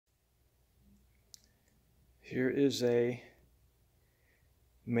Here is a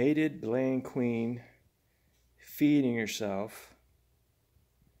mated laying queen feeding herself.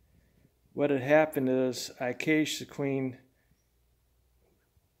 What had happened is I caged the queen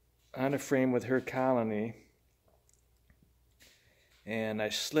on a frame with her colony, and I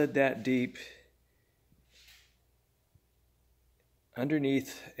slid that deep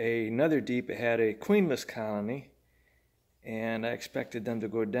underneath another deep. It had a queenless colony, and I expected them to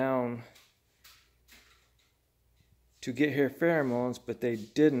go down to get her pheromones, but they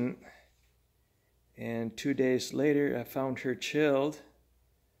didn't. And 2 days later I found her chilled,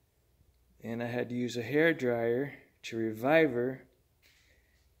 and I had to use a hair dryer to revive her,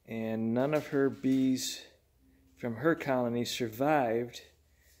 and none of her bees from her colony survived.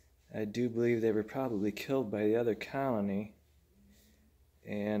 I do believe they were probably killed by the other colony,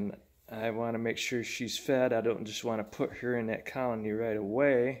 and I want to make sure she's fed. I don't just want to put her in that colony right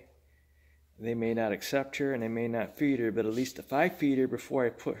away. They may not accept her and they may not feed her, but at least if I feed her before I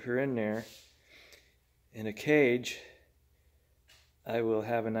put her in there in a cage, I will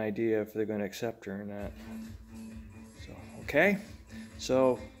have an idea if they're going to accept her or not. So, okay?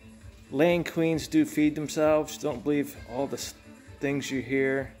 So, laying queens do feed themselves. Don't believe all the things you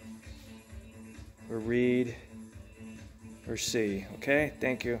hear or read or see. Okay?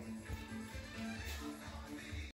 Thank you.